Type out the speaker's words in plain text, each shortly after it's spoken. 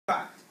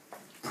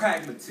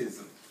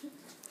pragmatism,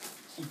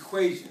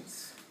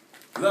 equations,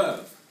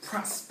 love,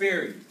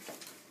 prosperity,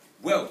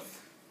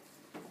 wealth,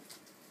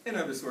 and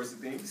other sorts of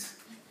things,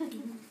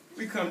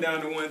 we come down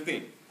to one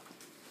thing.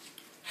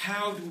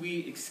 How do we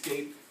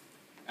escape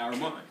our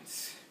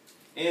minds?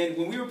 And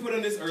when we were put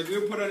on this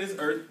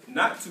earth,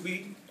 not to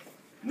be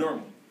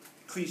normal,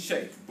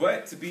 cliche,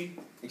 but to be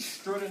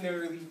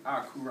extraordinarily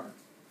accurate.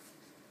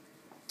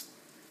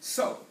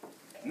 So,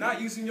 not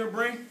using your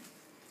brain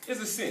is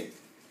a sin.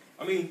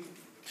 I mean,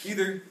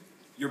 either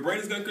your brain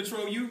is going to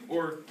control you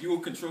or you will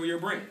control your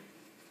brain.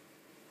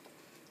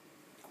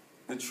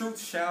 The truth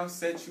shall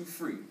set you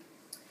free.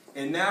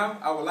 And now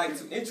I would like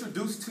to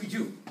introduce to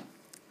you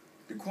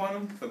the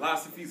quantum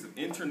philosophies of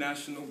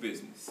international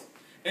business.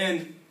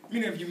 And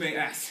many of you may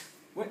ask,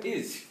 what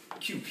is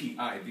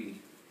QPIB?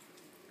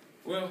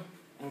 Well,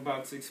 I'm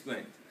about to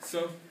explain.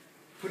 So,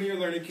 put in your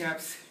learning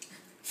caps,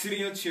 sit in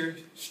your chair,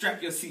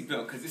 strap your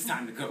seatbelt, because it's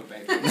time to go,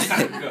 baby. It's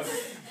time to go.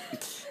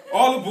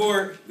 All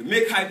aboard the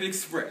McHype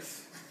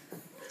Express.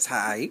 It's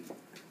hype.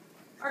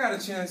 I got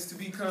a chance to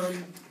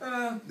become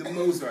the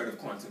Mozart of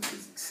quantum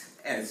physics,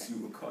 as you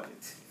would call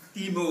it.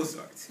 The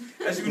Mozart.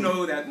 As you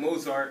know, that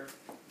Mozart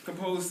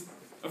composed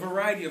a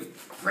variety of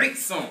great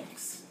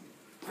songs,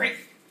 great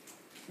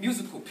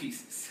musical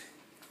pieces.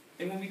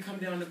 And when we come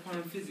down to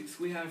quantum physics,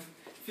 we have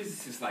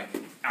physicists like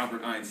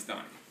Albert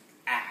Einstein.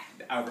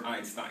 The Albert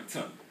Einstein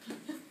tongue.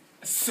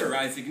 Sir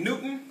Isaac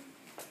Newton.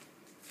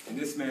 And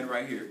this man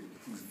right here,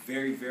 who's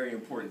very, very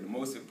important, the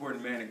most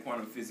important man in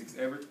quantum physics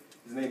ever.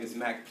 His name is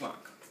Max Planck.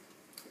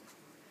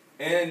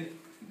 And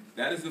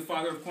that is the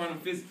father of quantum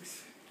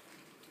physics.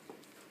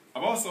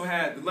 I've also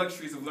had the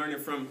luxuries of learning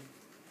from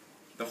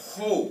the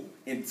whole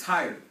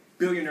entire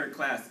billionaire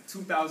class of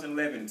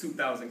 2011 and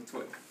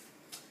 2012.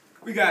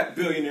 We got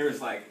billionaires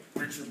like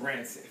Richard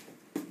Branson,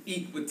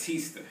 Eat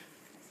Batista,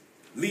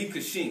 Lee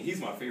Ka-shing.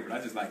 He's my favorite.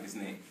 I just like his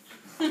name.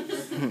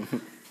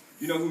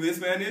 You know who this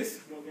man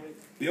is?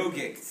 Bill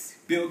Gates.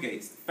 Bill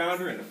Gates, the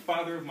founder and the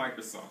father of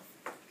Microsoft.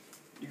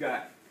 You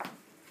got...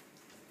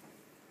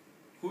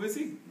 Who is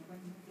he?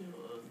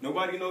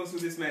 Nobody knows who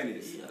this man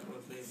is.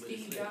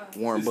 Steve Jobs.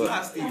 Warren Buffett. It's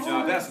not Steve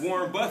Jobs. That's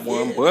Warren Buffett.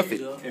 Warren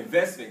Buffett.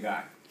 Investment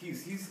guy.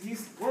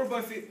 He's Warren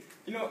Buffett.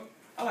 You know,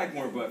 I like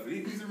Warren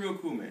Buffett. He's a real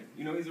cool man.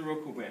 You know, he's a real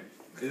cool man.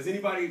 Does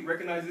anybody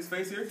recognize this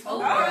face here?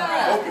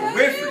 Oprah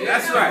Winfrey.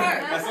 That's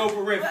right. That's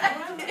Oprah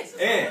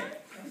Winfrey. And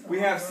we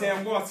have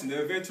Sam Walton,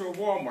 the inventor of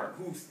Walmart,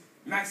 who's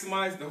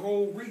maximized the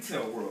whole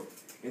retail world.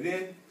 And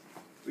then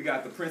we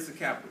got the Prince of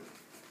Capital.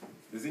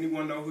 Does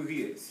anyone know who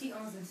he is? He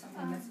owns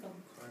something in Mexico.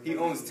 He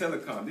owns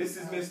telecom. This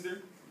is Mr.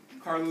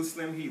 Carlos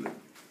Slim Healy.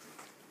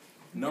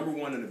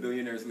 #1 on the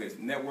billionaires list.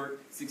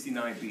 Network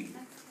 69B.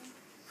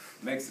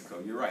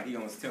 Mexico. You're right. He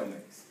owns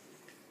Telmex.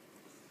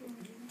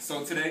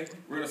 So today,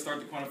 we're going to start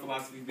the quantum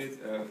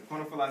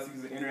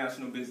philosophies of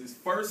international business.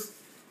 First,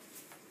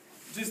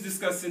 just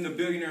discussing the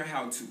billionaire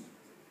how-to.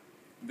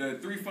 The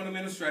 3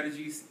 fundamental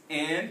strategies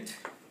and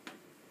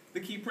the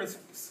key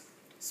principles.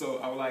 So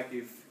I would like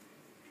if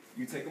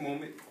you take a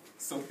moment,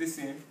 soak this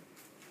in.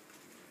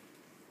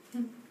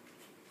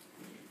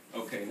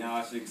 Okay, now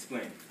I should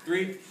explain.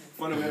 3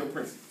 fundamental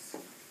principles.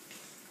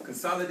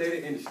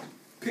 Consolidated industry.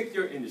 Pick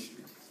your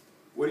industry.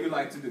 What do you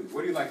like to do?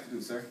 What do you like to do,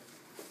 sir?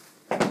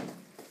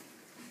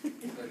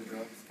 Play the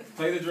drums.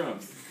 Play the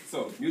drums.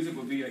 So, music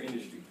will be your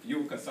industry. You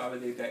will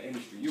consolidate that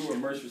industry. You will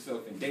immerse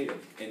yourself in data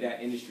in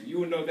that industry. You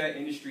will know that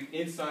industry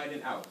inside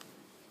and out.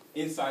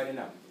 Inside and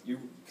out. You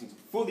can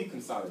fully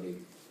consolidate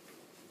it.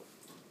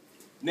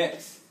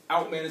 Next,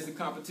 outmanage the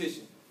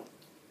competition.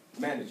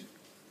 Manager.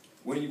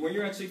 When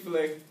you're at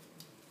Chick-fil-A,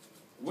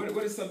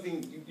 what is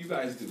something you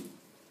guys do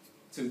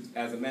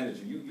as a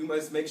manager? You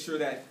must make sure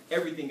that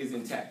everything is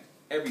intact.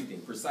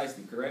 Everything,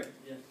 precisely, correct?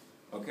 Yeah.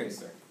 Okay,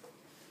 sir.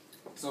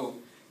 So,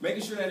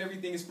 making sure that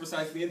everything is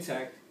precisely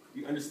intact,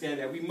 you understand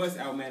that we must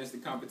outmanage the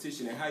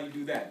competition. And how you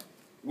do that?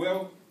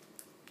 Well,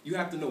 you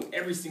have to know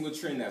every single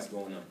trend that's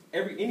going on.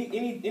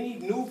 Any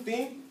new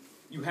thing,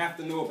 you have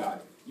to know about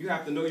it. You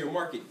have to know your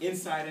market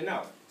inside and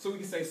out. So we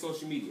can say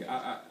social media.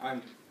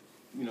 I'm,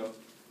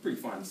 pretty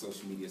fond of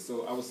social media.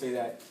 So I would say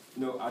that,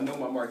 I know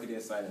my market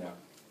inside and out.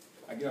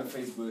 I get on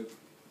Facebook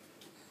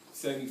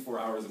 74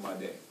 hours of my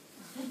day.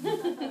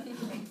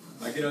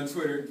 I get on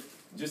Twitter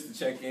just to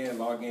check in,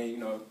 log in,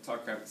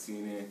 talk crap to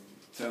CNN,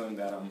 tell them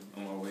that I'm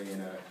on my way,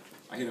 and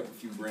I hit up a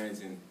few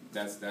brands, and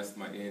that's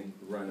my end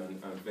run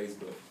on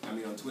Facebook.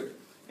 On Twitter.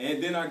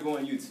 And then I go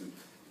on YouTube.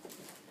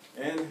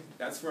 And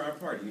that's where I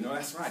party,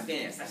 that's where I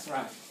dance, that's where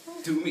I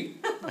do me.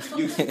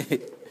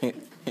 YouTube.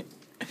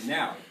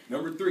 Now,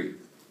 number 3,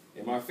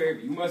 and my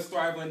favorite, you must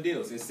thrive on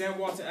deals. And Sam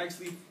Walton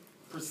actually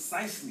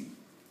precisely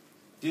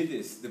did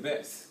this the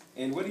best.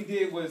 And what he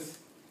did was,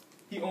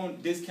 he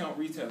owned discount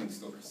retailing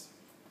stores.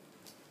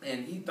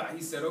 And he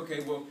said,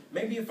 okay, well,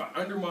 maybe if I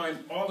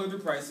undermine all other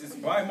prices,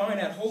 buy mine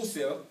at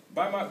wholesale,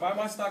 buy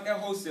my stock at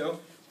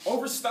wholesale,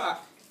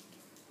 overstock,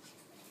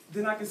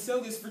 then I can sell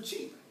this for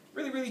cheap,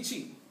 really, really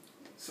cheap.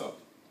 So,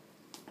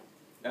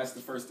 that's the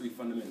first 3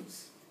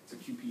 fundamentals to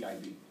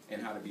QPIB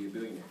and how to be a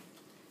billionaire.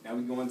 Now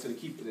we go into the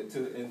key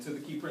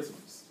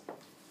principles.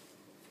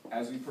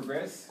 As we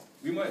progress,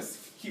 we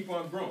must keep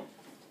on growing,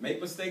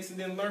 make mistakes and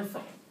then learn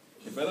from them,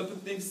 develop a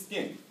thick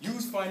skin,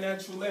 use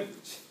financial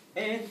leverage,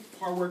 and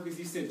hard work is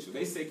essential.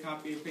 They say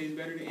copy and paste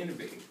better than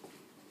innovating.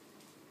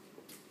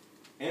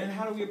 And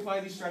how do we apply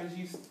these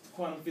strategies to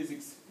quantum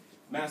physics,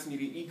 mass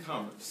media,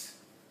 e-commerce,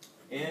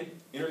 and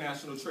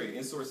international trade,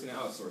 insourcing and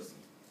outsourcing?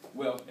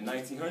 Well, in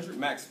 1900,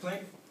 Max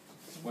Planck,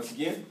 once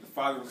again, the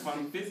father of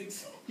quantum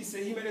physics, he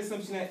made an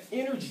assumption that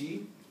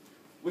energy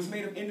was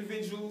made of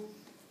individual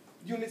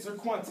units or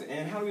quanta.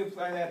 And how do we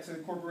apply that to the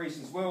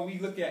corporations? Well, we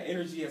look at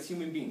energy as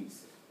human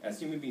beings. As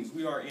human beings,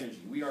 we are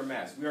energy, we are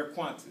mass, we are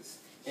quantas.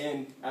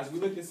 And as we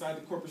look inside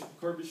the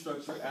corporate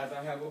structure, as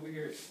I have over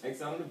here,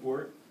 X out on the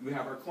board, we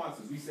have our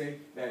quantas. We say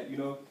that,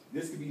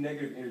 this could be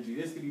negative energy,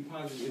 this could be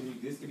positive energy,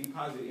 this could be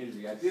positive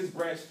energy. At this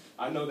branch,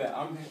 I know that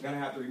I'm going to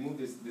have to remove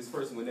this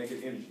person with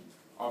negative energy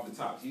off the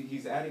top.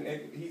 He's adding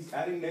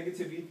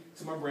negativity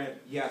to my brand.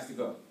 He has to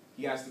go.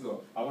 He has to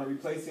go. I want to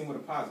replace him with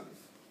a positive.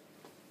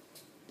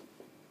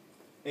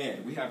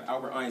 And we have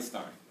Albert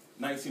Einstein,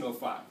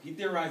 1905. He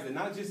theorized that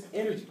not just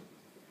energy,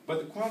 but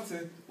the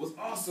quanta was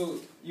also,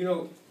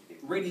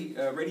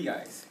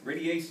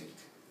 radiation.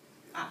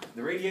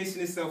 The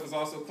radiation itself is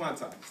also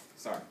quantized.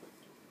 Sorry.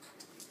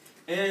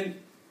 And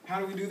how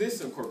do we do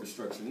this in corporate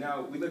structure?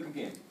 Now, we look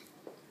again.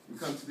 We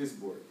come to this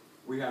board.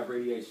 We have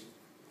radiation.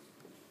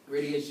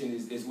 Radiation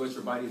is what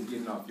your body is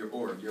giving off, your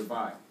aura, your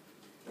vibe.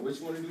 And what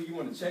you want to do, you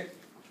want to check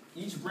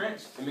each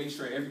branch and make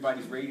sure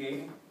everybody's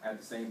radiating at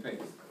the same pace,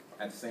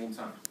 at the same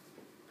time.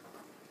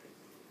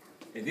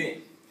 And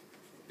then,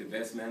 the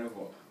best man of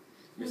all,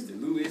 Mr.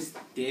 Louis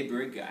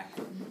Deberg guy.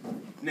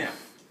 Now,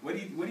 what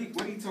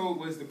he told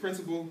was the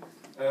principle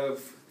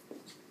of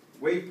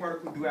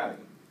wave-particle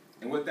duality.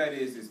 And what that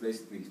is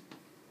basically,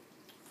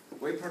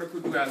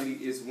 wave-particle duality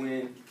is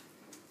when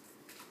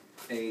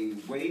a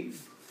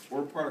wave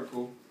or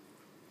particle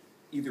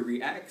either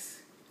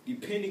reacts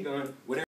depending on whatever